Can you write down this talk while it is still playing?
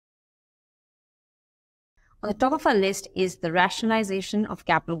On the top of our list is the rationalization of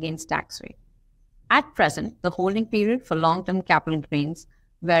capital gains tax rate. At present, the holding period for long-term capital gains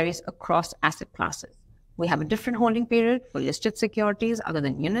varies across asset classes. We have a different holding period for listed securities other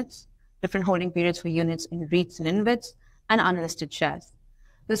than units, different holding periods for units in REITs and InvITs, and unlisted shares.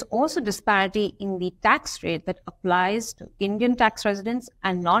 There's also disparity in the tax rate that applies to Indian tax residents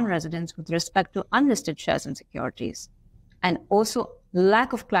and non-residents with respect to unlisted shares and securities, and also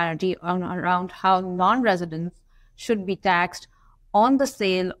lack of clarity around how non-residents should be taxed on the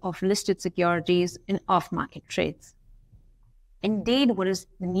sale of listed securities in off-market trades. Indeed, what is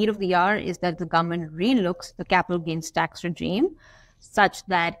the need of the hour is that the government relooks the capital gains tax regime such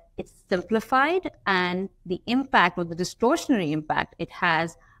that it's simplified and the impact or the distortionary impact it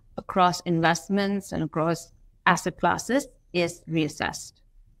has across investments and across asset classes is reassessed.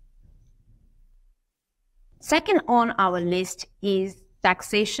 Second on our list is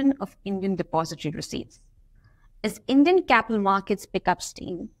taxation of Indian depository receipts. As Indian capital markets pick up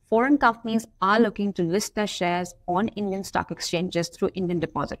steam, foreign companies are looking to list their shares on Indian stock exchanges through Indian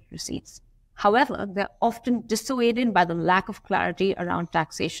depository receipts. However, they're often dissuaded by the lack of clarity around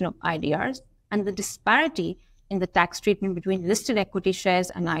taxation of IDRs and the disparity in the tax treatment between listed equity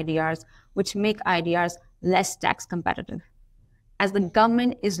shares and IDRs, which make IDRs less tax competitive. As the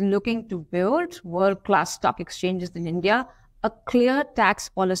government is looking to build world-class stock exchanges in India, a clear tax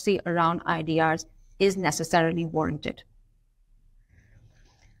policy around IDRs is necessarily warranted.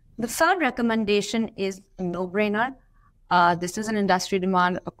 The third recommendation is a no-brainer. This is an industry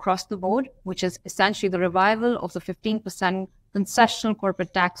demand across the board, which is essentially the revival of the 15% concessional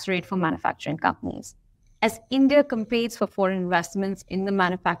corporate tax rate for manufacturing companies. As India competes for foreign investments in the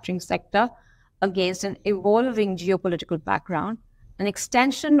manufacturing sector against an evolving geopolitical background, an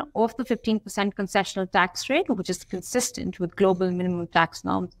extension of the 15% concessional tax rate, which is consistent with global minimum tax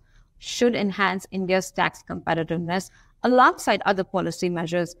norms, should enhance India's tax competitiveness alongside other policy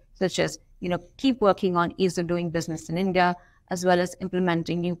measures such as, keep working on ease of doing business in India, as well as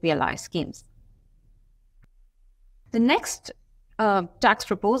implementing new PLI schemes. The next tax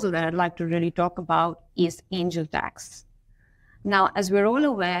proposal that I'd like to really talk about is angel tax. Now, as we're all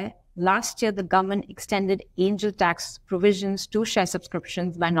aware, last year the government extended angel tax provisions to share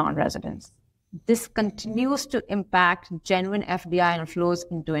subscriptions by non-residents. This continues to impact genuine FDI inflows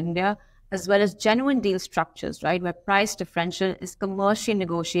into India, as well as genuine deal structures, right, where price differential is commercially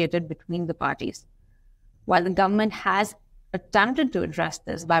negotiated between the parties. While the government has attempted to address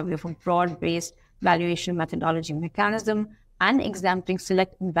this by way of a broad-based valuation methodology mechanism and exempting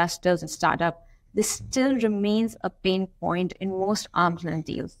select investors and startups, this still remains a pain point in most arm's length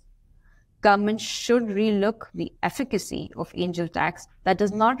deals. Government should relook the efficacy of angel tax that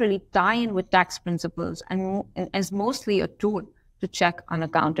does not really tie in with tax principles and is mostly a tool to check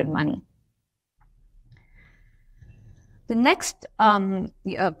unaccounted money. The next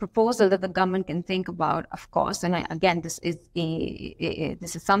proposal that the government can think about, of course, and again, this is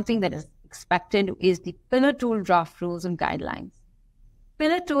something that is expected, is the Pillar 2 draft rules and guidelines.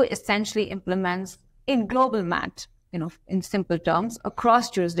 Pillar 2 essentially implements a global MAT, in simple terms, across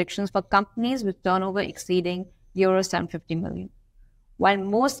jurisdictions for companies with turnover exceeding Euro 750 million. While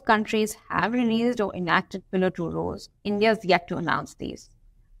most countries have released or enacted Pillar 2 rules, India is yet to announce these.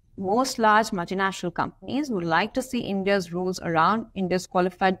 Most large multinational companies would like to see India's rules around India's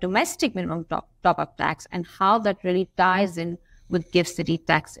qualified domestic minimum top-up tax and how that really ties in with GIFT City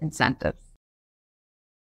tax incentives.